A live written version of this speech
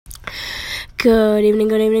Good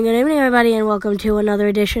evening, everybody, and welcome to another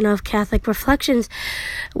edition of Catholic Reflections,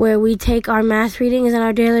 where we take our mass readings and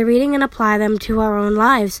our daily reading and apply them to our own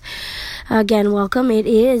lives. Again, welcome. It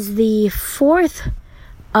is the 4th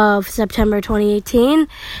of September 2018.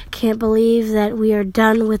 Can't believe that we are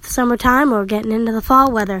done with summertime or getting into the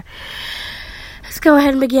fall weather. Let's go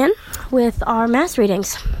ahead and begin with our mass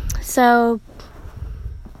readings.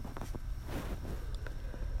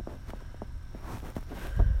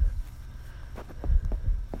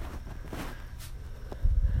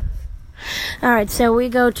 Alright, so we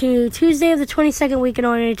go to Tuesday of the 22nd week in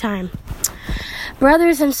Ordinary Time.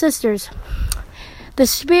 Brothers and sisters, the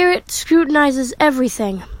Spirit scrutinizes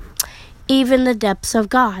everything, even the depths of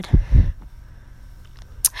God.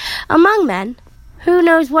 Among men, who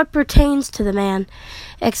knows what pertains to the man,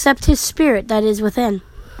 except his spirit that is within?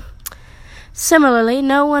 Similarly,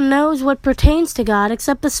 no one knows what pertains to God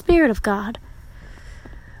except the Spirit of God.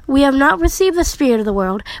 We have not received the spirit of the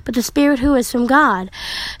world, but the Spirit who is from God,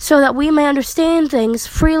 so that we may understand things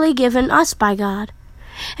freely given us by God.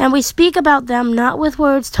 And we speak about them not with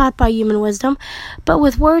words taught by human wisdom, but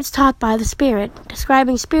with words taught by the Spirit,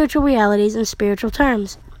 describing spiritual realities in spiritual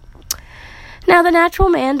terms. Now the natural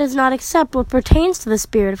man does not accept what pertains to the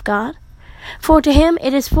Spirit of God, for to him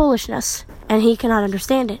it is foolishness, and he cannot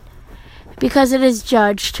understand it, because it is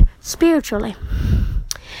judged spiritually.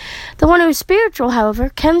 The one who is spiritual, however,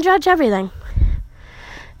 can judge everything,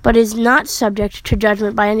 but is not subject to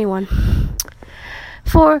judgment by anyone.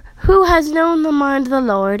 For who has known the mind of the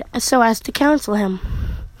Lord so as to counsel him?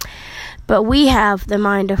 But we have the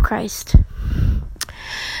mind of Christ.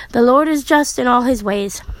 The Lord is just in all his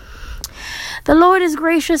ways. The Lord is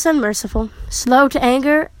gracious and merciful, slow to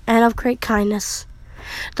anger, and of great kindness.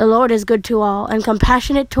 The Lord is good to all, and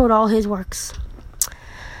compassionate toward all his works.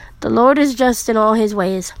 The Lord is just in all his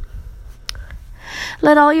ways.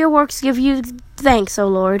 Let all your works give you thanks, O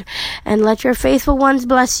Lord, and let your faithful ones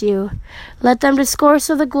bless you. Let them discourse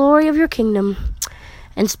of the glory of your kingdom,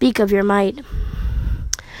 and speak of your might.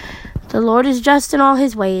 The Lord is just in all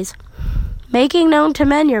his ways, making known to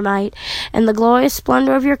men your might, and the glorious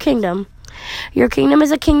splendor of your kingdom. Your kingdom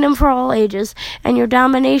is a kingdom for all ages, and your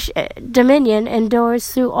dominion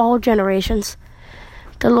endures through all generations.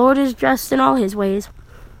 The Lord is just in all his ways.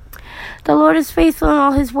 The Lord is faithful in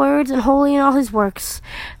all his words and holy in all his works.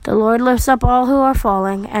 The Lord lifts up all who are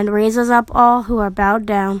falling and raises up all who are bowed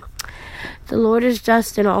down. The Lord is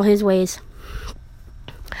just in all his ways.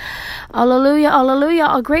 Alleluia, alleluia.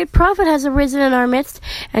 A great prophet has arisen in our midst,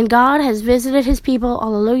 and God has visited his people.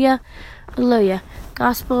 Alleluia, alleluia.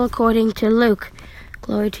 Gospel according to Luke.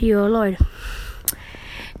 Glory to you, O Lord.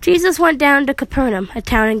 Jesus went down to Capernaum, a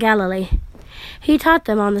town in Galilee. He taught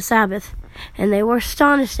them on the Sabbath, and they were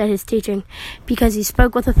astonished at his teaching, because he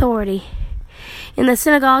spoke with authority. In the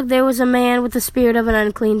synagogue there was a man with the spirit of an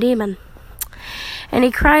unclean demon. And he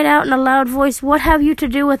cried out in a loud voice, "What have you to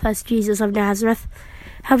do with us, Jesus of Nazareth?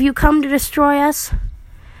 Have you come to destroy us?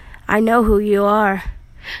 I know who you are,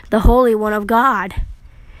 the Holy One of God."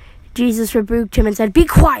 Jesus rebuked him and said, "Be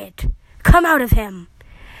quiet! Come out of him!"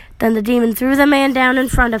 Then the demon threw the man down in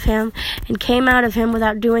front of him and came out of him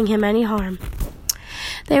without doing him any harm.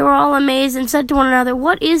 They were all amazed and said to one another,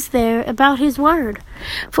 "What is there about his word?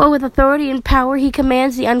 For with authority and power he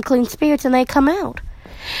commands the unclean spirits, and they come out."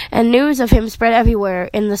 And news of him spread everywhere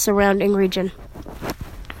in the surrounding region.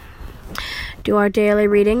 Do our daily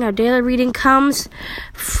reading. Our daily reading comes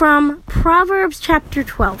from Proverbs chapter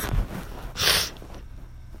 12.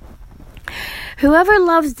 Whoever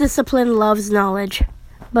loves discipline loves knowledge,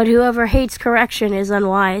 but whoever hates correction is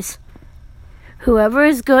unwise. Whoever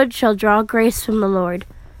is good shall draw grace from the Lord,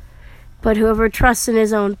 but whoever trusts in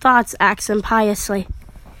his own thoughts acts impiously.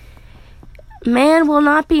 Man will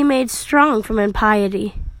not be made strong from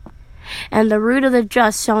impiety, and the root of the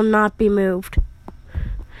just shall not be moved.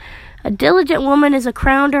 A diligent woman is a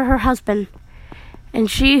crown to her husband, and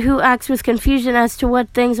she who acts with confusion as to what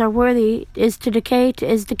things are worthy is decay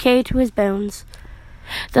to his bones.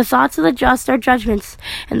 The thoughts of the just are judgments,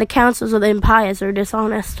 and the counsels of the impious are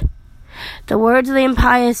dishonest. The words of the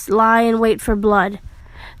impious lie in wait for blood.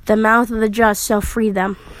 The mouth of the just shall free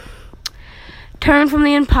them. Turn from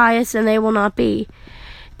the impious, and they will not be,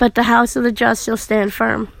 but the house of the just shall stand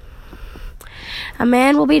firm. A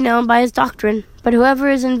man will be known by his doctrine, but whoever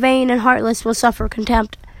is in vain and heartless will suffer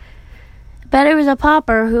contempt. Better is a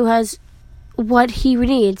pauper who has what he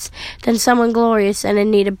needs than someone glorious and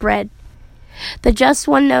in need of bread. The just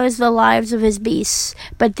one knows the lives of his beasts,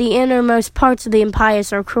 but the innermost parts of the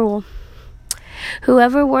impious are cruel.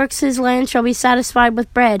 Whoever works his land shall be satisfied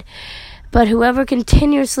with bread, but whoever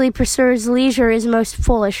continuously pursues leisure is most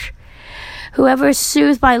foolish. Whoever is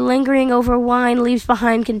soothed by lingering over wine leaves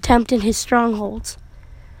behind contempt in his strongholds.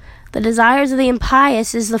 The desires of the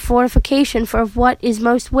impious is the fortification for what is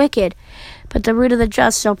most wicked, but the root of the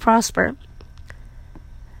just shall prosper.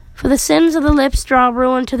 For the sins of the lips draw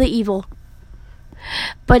ruin to the evil,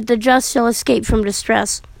 but the just shall escape from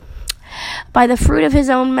distress. By the fruit of his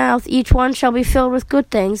own mouth each one shall be filled with good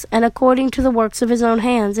things, and according to the works of his own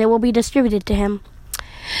hands it will be distributed to him.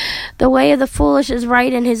 The way of the foolish is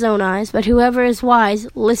right in his own eyes, but whoever is wise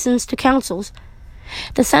listens to counsels.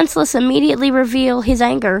 The senseless immediately reveal his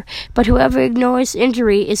anger, but whoever ignores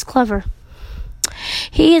injury is clever.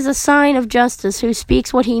 He is a sign of justice who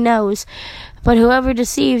speaks what he knows, but whoever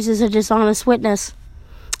deceives is a dishonest witness.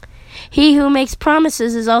 He who makes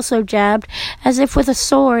promises is also jabbed, as if with a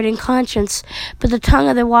sword in conscience, but the tongue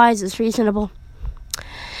of the wise is reasonable.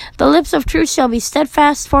 The lips of truth shall be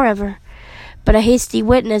steadfast forever, but a hasty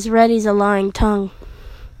witness readies a lying tongue.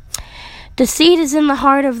 Deceit is in the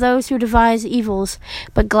heart of those who devise evils,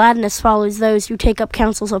 but gladness follows those who take up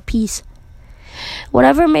counsels of peace.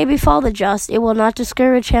 Whatever may befall the just, it will not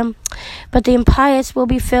discourage him, but the impious will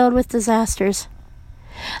be filled with disasters.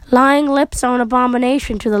 Lying lips are an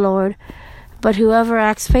abomination to the Lord, but whoever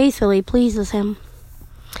acts faithfully pleases him.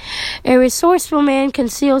 A resourceful man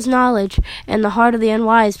conceals knowledge, and the heart of the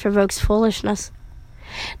unwise provokes foolishness.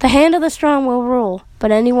 The hand of the strong will rule,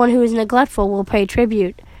 but anyone who is neglectful will pay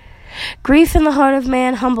tribute. Grief in the heart of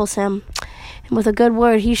man humbles him, and with a good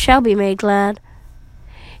word he shall be made glad.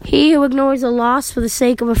 He who ignores a loss for the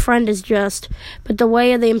sake of a friend is just, but the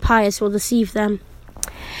way of the impious will deceive them.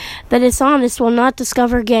 The dishonest will not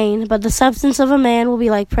discover gain, but the substance of a man will be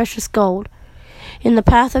like precious gold. In the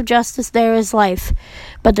path of justice there is life,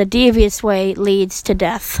 but the devious way leads to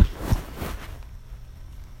death.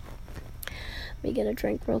 Let me get a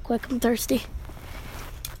drink real quick. I'm thirsty.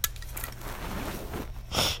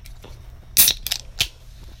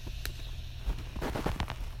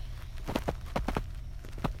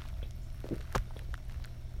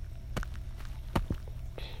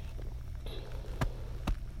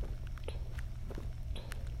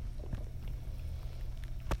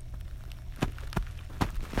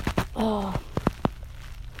 Oh.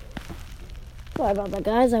 Sorry about that,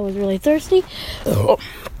 guys. I was really thirsty. Oh.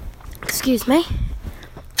 Excuse me.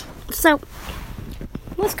 So,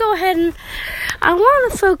 let's go ahead and I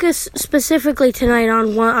want to focus specifically tonight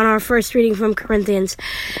on our first reading from Corinthians,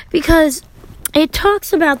 because it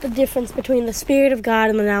talks about the difference between the Spirit of God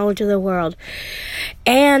and the knowledge of the world.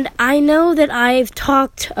 And I know that I've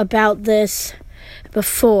talked about this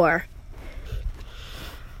before.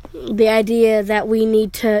 The idea that we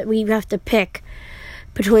have to pick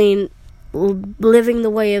between living the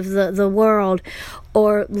way of the world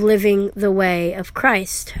or living the way of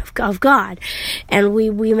Christ, of God. And we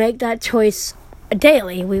make that choice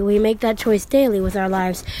daily. We make that choice daily with our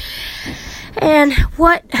lives. And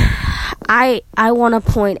what I want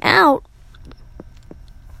to point out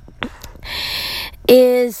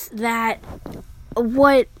is that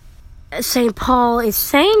what St. Paul is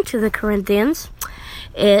saying to the Corinthians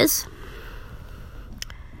is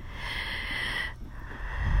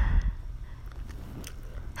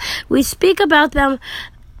we speak about them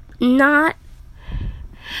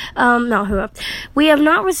we have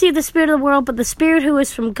not received the Spirit of the world, but the Spirit who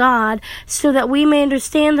is from God, so that we may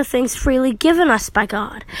understand the things freely given us by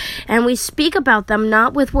God. And we speak about them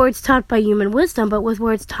not with words taught by human wisdom, but with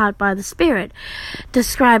words taught by the Spirit,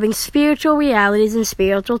 describing spiritual realities in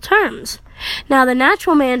spiritual terms. Now, the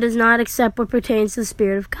natural man does not accept what pertains to the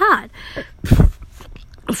Spirit of God,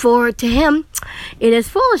 for to him it is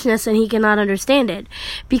foolishness, and he cannot understand it,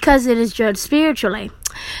 because it is judged spiritually.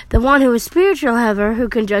 The one who is spiritual, however, who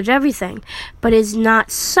can judge everything, but is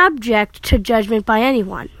not subject to judgment by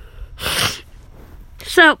anyone.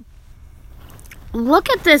 So, look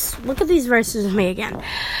at these verses with me again.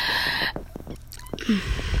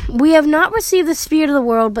 We have not received the Spirit of the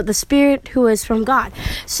world, but the Spirit who is from God.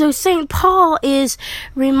 So St. Paul is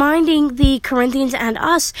reminding the Corinthians and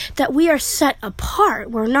us that we are set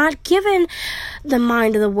apart. We're not given the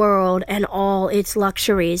mind of the world and all its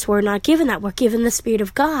luxuries. We're not given that. We're given the Spirit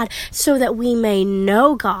of God so that we may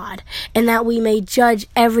know God and that we may judge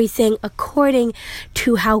everything according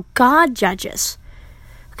to how God judges.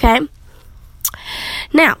 Okay?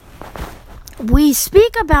 Now, we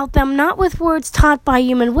speak about them not with words taught by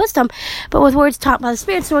human wisdom, but with words taught by the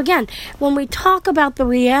Spirit. So again, when we talk about the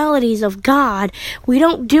realities of God, we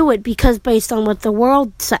don't do it because based on what the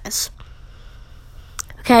world says.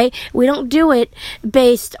 Okay? We don't do it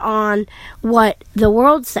based on what the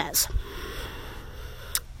world says.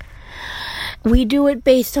 We do it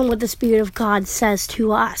based on what the Spirit of God says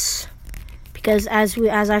to us. because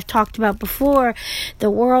as I've talked about before,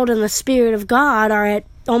 the world and the Spirit of God are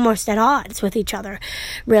almost at odds with each other.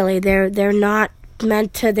 Really, they're not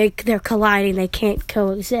meant to. They're colliding. They can't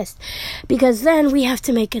coexist, because then we have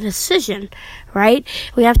to make a decision, right?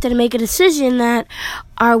 We have to make a decision that,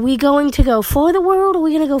 are we going to go for the world, or are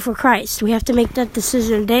we going to go for Christ? We have to make that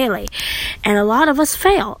decision daily, and a lot of us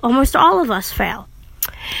fail. Almost all of us fail.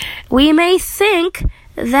 We may think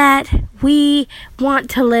that we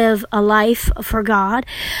want to live a life for God,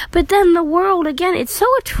 but then the world, again, it's so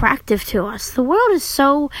attractive to us. The world is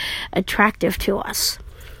so attractive to us.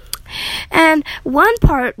 And one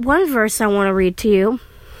verse I want to read to you.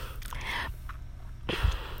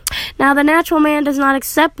 Now the natural man does not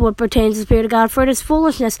accept what pertains to the Spirit of God, for it is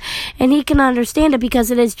foolishness, and he can understand it because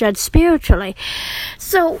it is judged spiritually.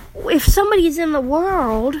 So if somebody is in the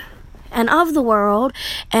world and of the world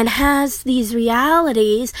and has these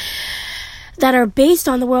realities that are based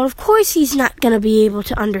on the world, of course he's not going to be able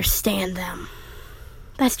to understand them.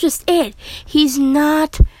 That's just it. He's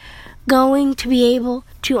not going to be able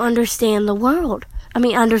to understand the world.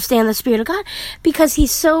 Understand the Spirit of God, because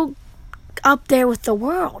he's so up there with the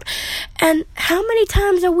world. And how many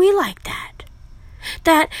times are we like that?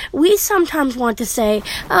 That we sometimes want to say,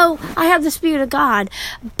 oh, I have the Spirit of God,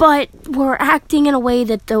 but we're acting in a way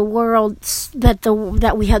that the world,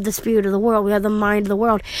 that we have the spirit of the world, we have the mind of the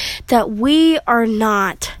world, that we are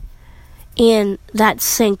not in that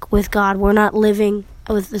sync with God. We're not living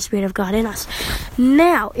with the Spirit of God in us.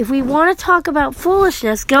 Now, if we want to talk about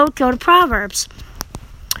foolishness, go to Proverbs.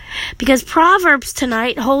 Because Proverbs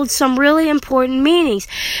tonight holds some really important meanings.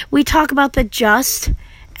 We talk about the just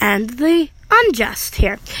and the unjust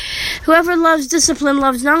here. Whoever loves discipline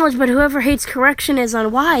loves knowledge, but whoever hates correction is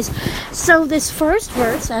unwise. So this first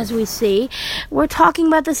verse, as we see, we're talking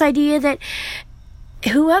about this idea that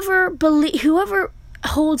whoever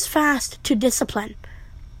holds fast to discipline,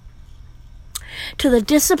 to the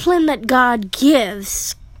discipline that God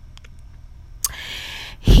gives,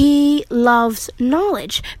 he loves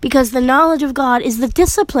knowledge, because the knowledge of God is the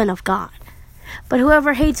discipline of God. But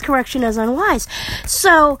whoever hates correction is unwise.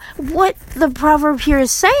 So what the proverb here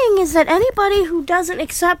is saying is that anybody who doesn't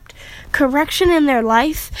accept correction in their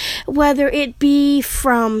life, whether it be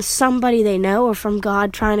from somebody they know or from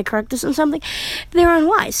God trying to correct us on something, they're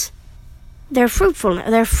unwise. They're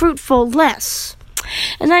fruitful-less.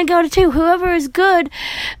 And then go to 2, whoever is good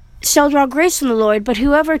shall draw grace from the Lord, but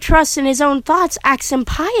whoever trusts in his own thoughts acts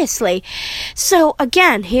impiously. So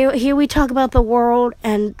again, here we talk about the world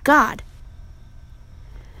and God.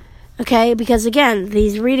 Okay, because again,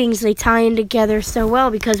 these readings, they tie in together so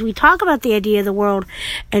well, because we talk about the idea of the world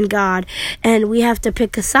and God, and we have to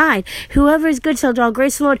pick a side. Whoever is good shall draw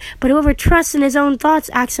grace from the Lord, but whoever trusts in his own thoughts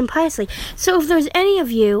acts impiously. So if there's any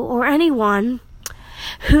of you or anyone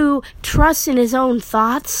who trusts in his own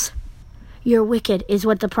thoughts, you're wicked, is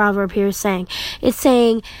what the proverb here is saying. It's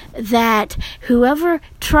saying that whoever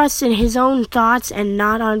trusts in his own thoughts and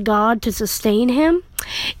not on God to sustain him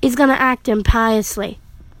is going to act impiously.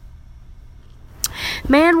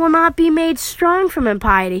 Man will not be made strong from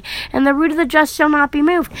impiety, and the root of the just shall not be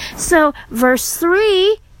moved. So, verse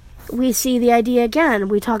 3, we see the idea again.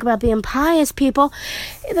 We talk about the impious people.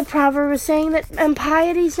 The proverb is saying that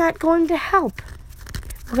impiety is not going to help.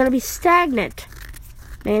 We're going to be stagnant.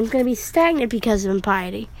 Man's going to be stagnant because of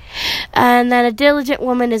impiety. And then a diligent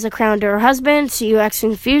woman is a crown to her husband. CUX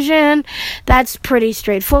confusion. That's pretty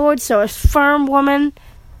straightforward. So a firm woman,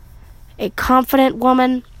 a confident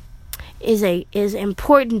woman, is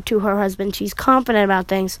important to her husband. She's confident about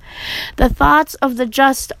things. The thoughts of the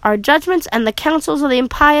just are judgments, and the counsels of the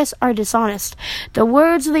impious are dishonest. The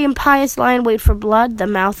words of the impious lie in wait for blood. The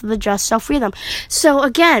mouth of the just shall free them. So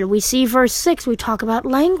again, we see verse 6, we talk about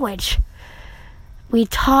language. We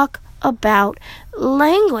talk about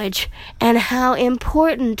language and how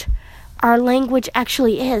important our language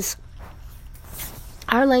actually is.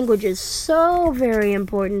 Our language is so very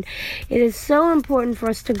important. It is so important for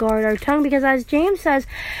us to guard our tongue, because as James says,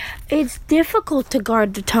 it's difficult to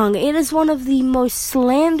guard the tongue. It is one of the most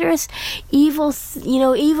slanderous,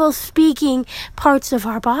 evil-speaking parts of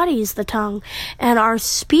our bodies, the tongue. And our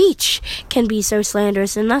speech can be so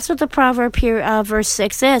slanderous. And that's what the proverb here, verse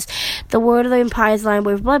 6 is. The word of the impious lie in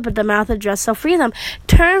wait for blood, but the mouth of the just shall free them.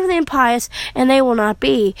 Turn from the impious, and they will not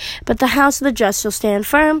be. But the house of the just shall stand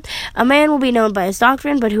firm. A man will be known by his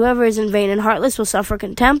doctrine, but whoever is in vain and heartless will suffer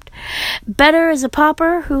contempt. Better is a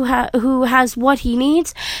pauper who has what he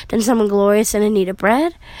needs than someone glorious and in need of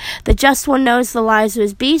bread. The just one knows the lives of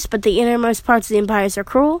his beast, but the innermost parts of the impious are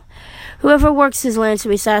cruel. Whoever works his land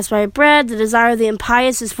shall be satisfied with bread. The desire of the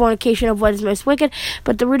impious is fornication of what is most wicked,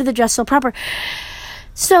 but the root of the just shall prosper.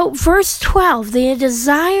 So, verse 12, the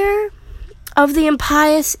desire of the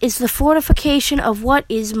impious is the fortification of what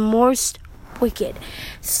is most wicked.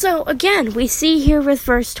 So, again, we see here with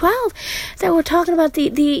verse 12 that we're talking about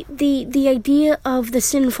the idea of the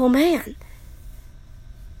sinful man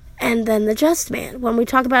and then the just man. When we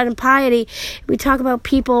talk about impiety, we talk about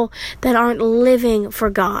people that aren't living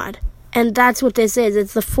for God. And that's what this is.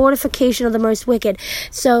 It's the fortification of the most wicked.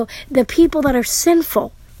 So, the people that are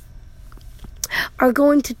sinful are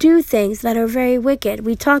going to do things that are very wicked.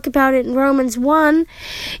 We talk about it in Romans 1.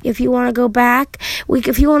 If you want to go back,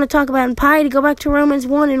 if you want to talk about impiety, go back to Romans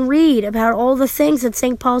 1 and read about all the things that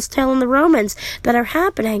St. Paul's telling the Romans that are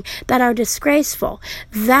happening, that are disgraceful.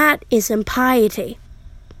 That is impiety.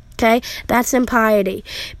 Okay? That's impiety.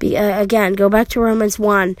 Again, go back to Romans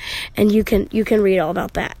 1 and you can read all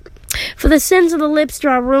about that. For the sins of the lips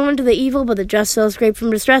draw ruin to the evil, but the just shall escape from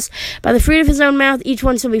distress. By the fruit of his own mouth, each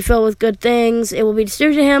one shall be filled with good things. It will be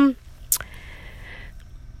distributed to him.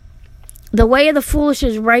 The way of the foolish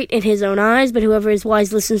is right in his own eyes, but whoever is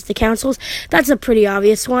wise listens to counsels. That's a pretty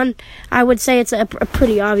obvious one. I would say it's a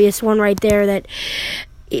pretty obvious one right there that,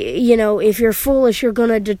 you know, if you're foolish, you're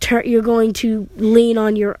going to lean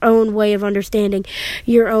on your own way of understanding,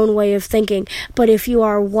 your own way of thinking. But if you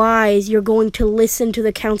are wise, you're going to listen to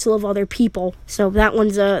the counsel of other people. So that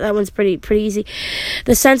one's pretty easy.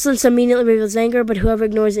 The senseless immediately reveals anger, but whoever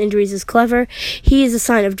ignores injuries is clever. He is a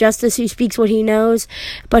sign of justice who speaks what he knows,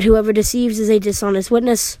 but whoever deceives is a dishonest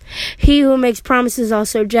witness. He who makes promises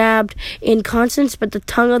also jabbed in conscience, but the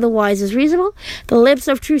tongue of the wise is reasonable. The lips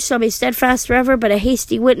of truth shall be steadfast forever, but a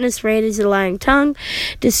hasty witness raises a lying tongue.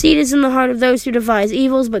 Deceit is in the heart of those who devise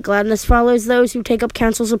evils, but gladness follows those who take up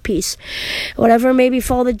counsels of peace. Whatever may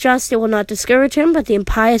befall the just, it will not discourage him, but the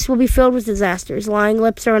impious will be filled with disasters. Lying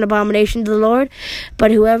lips are an abomination to the Lord,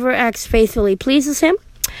 but whoever acts faithfully pleases him.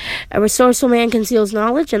 A resourceful man conceals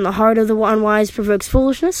knowledge, and the heart of the unwise provokes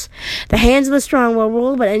foolishness. The hands of the strong will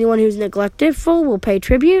rule, but anyone who is neglectful will pay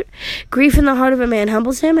tribute. Grief in the heart of a man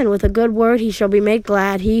humbles him, and with a good word he shall be made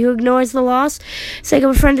glad. He who ignores the loss, sake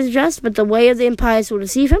of a friend is just, but the way of the impious will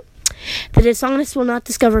deceive him. The dishonest will not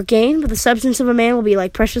discover gain, but the substance of a man will be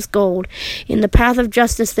like precious gold. In the path of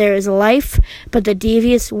justice there is life, but the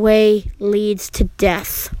devious way leads to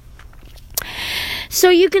death. So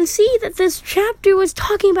you can see that this chapter was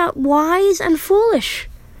talking about wise and foolish.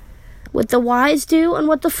 What the wise do and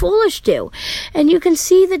what the foolish do. And you can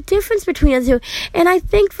see the difference between the two. And I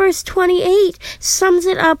think verse 28 sums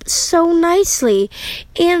it up so nicely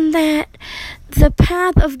in that the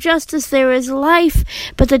path of justice there is life,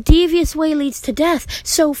 but the devious way leads to death.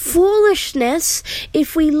 So foolishness,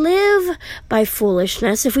 if we live by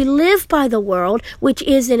foolishness, if we live by the world, which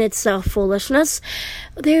is in itself foolishness,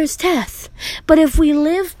 there's death. But if we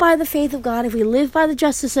live by the faith of God, if we live by the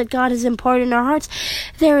justice that God has imparted in our hearts,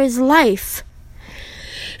 there is life.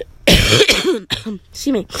 Excuse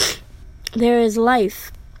me. There is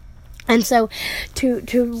life. And so,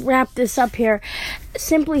 to wrap this up here,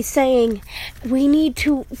 simply saying, we need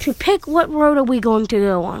to pick what road are we going to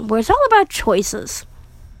go on, where it's all about choices.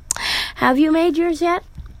 Have you made yours yet?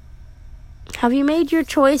 Have you made your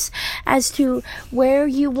choice as to where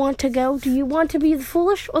you want to go? Do you want to be the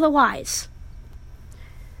foolish or the wise?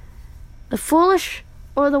 The foolish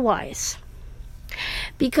or the wise?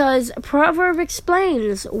 Because Proverbs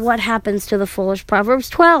explains what happens to the foolish. Proverbs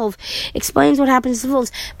 12 explains what happens to the foolish.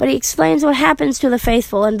 But he explains what happens to the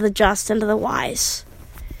faithful and the just and to the wise.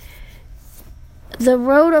 The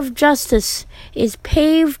road of justice is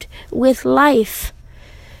paved with life.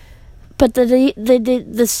 But the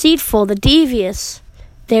deceitful, the devious,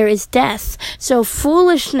 there is death. So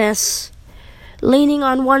foolishness, leaning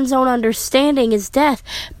on one's own understanding, is death.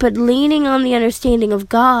 But leaning on the understanding of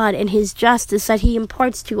God and his justice that he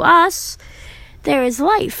imparts to us, there is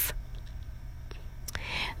life.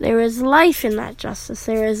 There is life in that justice.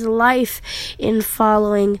 There is life in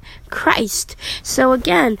following Christ. So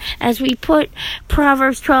again, as we put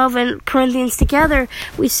Proverbs 12 and Corinthians together,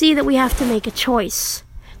 we see that we have to make a choice.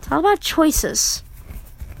 It's all about choices.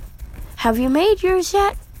 Have you made yours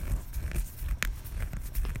yet?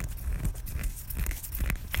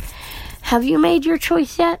 Have you made your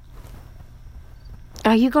choice yet?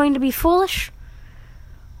 Are you going to be foolish?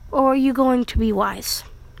 Or are you going to be wise?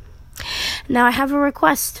 Now, I have a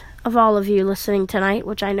request of all of you listening tonight,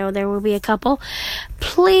 which I know there will be a couple.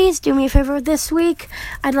 Please do me a favor this week.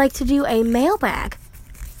 I'd like to do a mailbag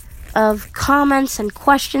of comments and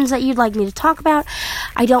questions that you'd like me to talk about.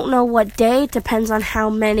 I don't know what day. It depends on how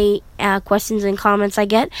many questions and comments I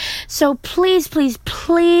get. So please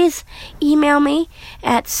email me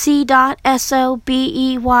at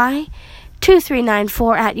c.sobey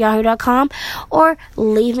 2394@yahoo.com, or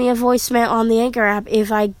leave me a voicemail on the Anchor app.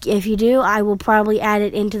 If you do, I will probably add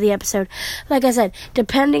it into the episode. Like I said,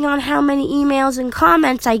 depending on how many emails and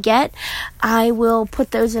comments I get, I will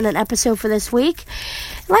put those in an episode for this week.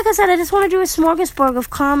 Like I said, I just want to do a smorgasbord of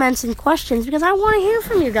comments and questions because I want to hear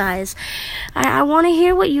from you guys. I want to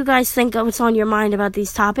hear what you guys think of what's on your mind about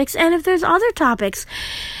these topics, and if there's other topics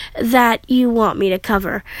that you want me to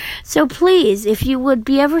cover. So please, if you would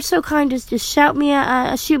be ever so kind, just shoot me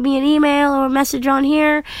an email or a message on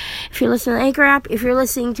here. If you're listening to the Anchor app, if you're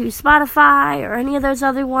listening to Spotify or any of those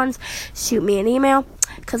other ones, shoot me an email,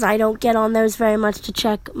 because I don't get on those very much to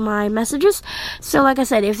check my messages. So like I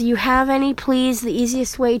said, if you have any, please, the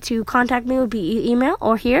easiest way to contact me would be email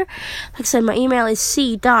or here. Like I said, my email is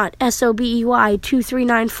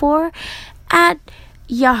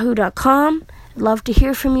c.sobey239.4@yahoo.com. Love to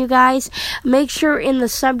hear from you guys. Make sure in the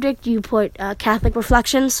subject you put Catholic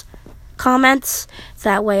Reflections comments.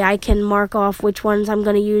 That way I can mark off which ones I'm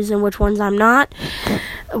going to use and which ones I'm not.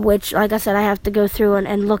 Which, like I said, I have to go through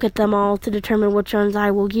and look at them all to determine which ones I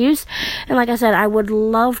will use. And like I said, I would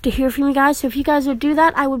love to hear from you guys. So if you guys would do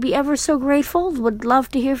that, I would be ever so grateful. Would love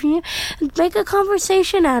to hear from you. And make a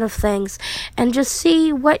conversation out of things. And just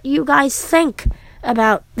see what you guys think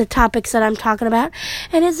about the topics that I'm talking about.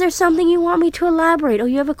 And is there something you want me to elaborate, or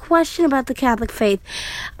you have a question about the Catholic faith?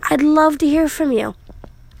 I'd love to hear from you.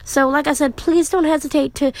 So like I said, please don't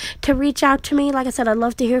hesitate to reach out to me. Like I said, I'd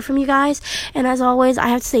love to hear from you guys. And as always, I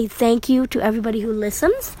have to say thank you to everybody who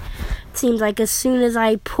listens. It seems like as soon as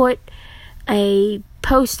I put a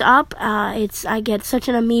post up, I get such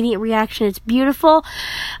an immediate reaction. It's beautiful.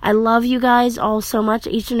 I love you guys all so much.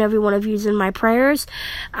 Each and every one of you is in my prayers.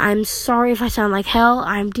 I'm sorry if I sound like hell.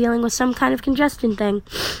 I'm dealing with some kind of congestion thing,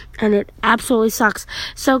 and it absolutely sucks.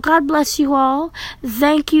 So God bless you all.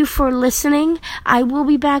 Thank you for listening. I will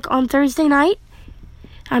be back on Thursday night.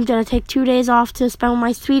 I'm going to take 2 days off to spend with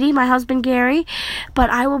my sweetie, my husband, Gary. But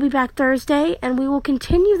I will be back Thursday, and we will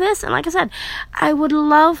continue this. And like I said, I would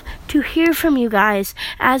love to hear from you guys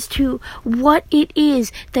as to what it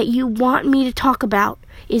is that you want me to talk about.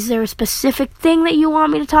 Is there a specific thing that you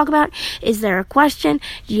want me to talk about? Is there a question?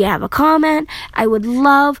 Do you have a comment? I would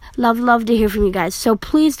love, love, love to hear from you guys. So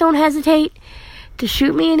please don't hesitate to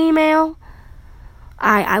shoot me an email.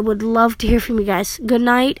 I would love to hear from you guys. Good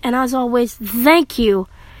night. And as always, thank you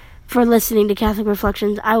for listening to Catholic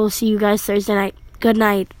Reflections. I will see you guys Thursday night. Good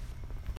night.